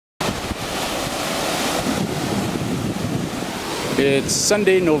It's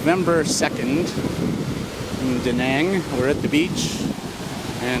Sunday, November 2nd in Da Nang. We're at the beach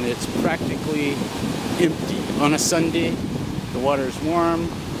and it's practically empty on a Sunday. The water's warm.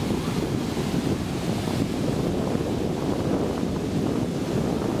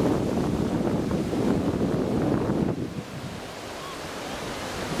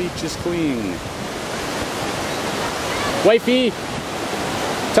 The beach is clean. Wifey,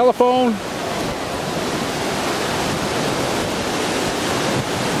 telephone.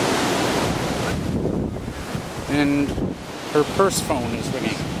 And her purse phone is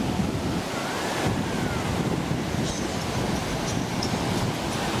ringing.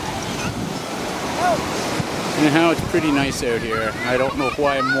 Anyhow, it's pretty nice out here. I don't know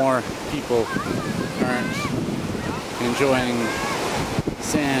why more people aren't enjoying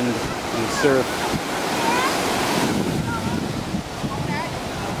sand and surf.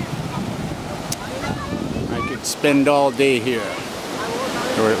 I could spend all day here,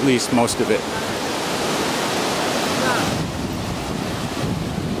 or at least most of it.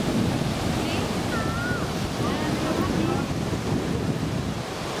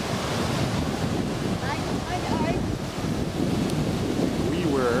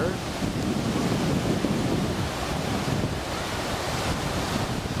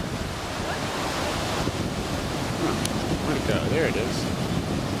 There it is.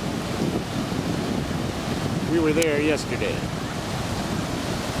 We were there yesterday.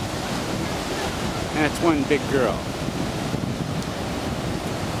 That's one big girl.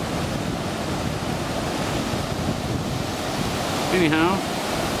 Anyhow,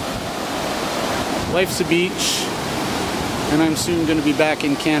 life's a beach, and I'm soon going to be back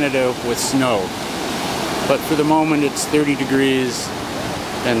in Canada with snow. But for the moment, it's 30 degrees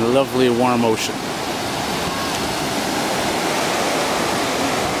and lovely warm ocean.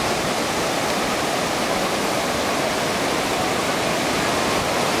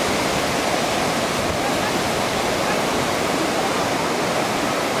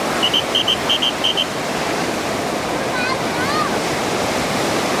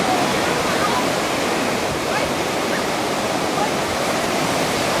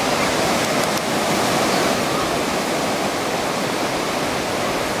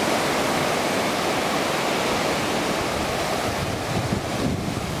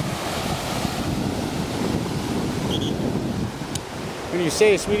 What do you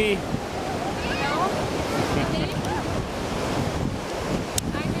say, sweetie?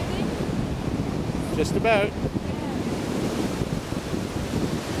 Just about.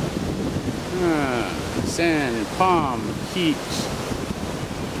 Sand, palm, heat,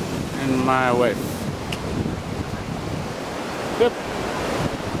 and my wife. Yep.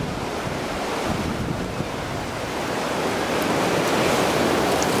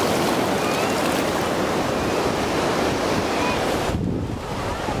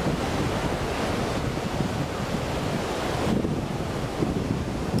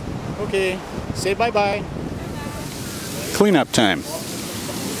 Okay, say bye-bye. Cleanup time.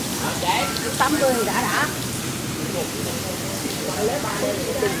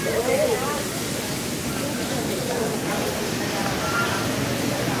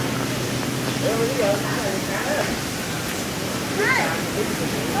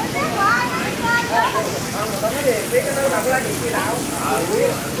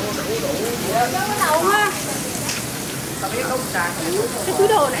 Cái túi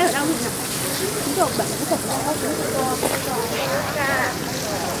đồ nãy ở đâu nhỉ? Túi đồ bẩn cái cục này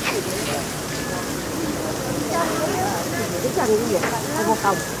cái chân gì vậy? Một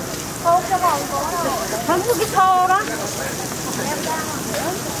còng. Không cái thô đó.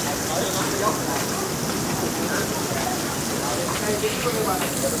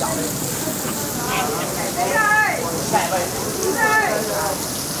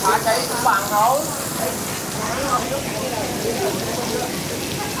 Chạy cũng bằng thôi.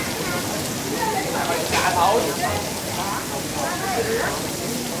 Cả thôi.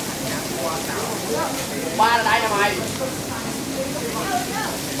 Ba là đây nè mày.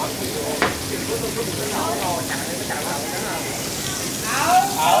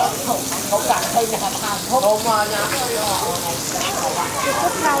 Không đặt thêm nhà không nha.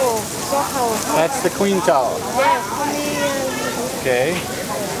 That's the queen towel. Yeah, Okay.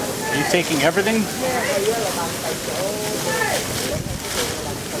 Are you taking everything?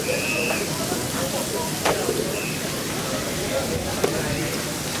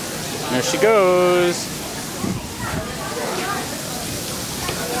 There she goes.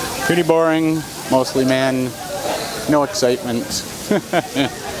 Pretty boring, mostly men, no excitement.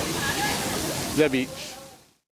 The beach.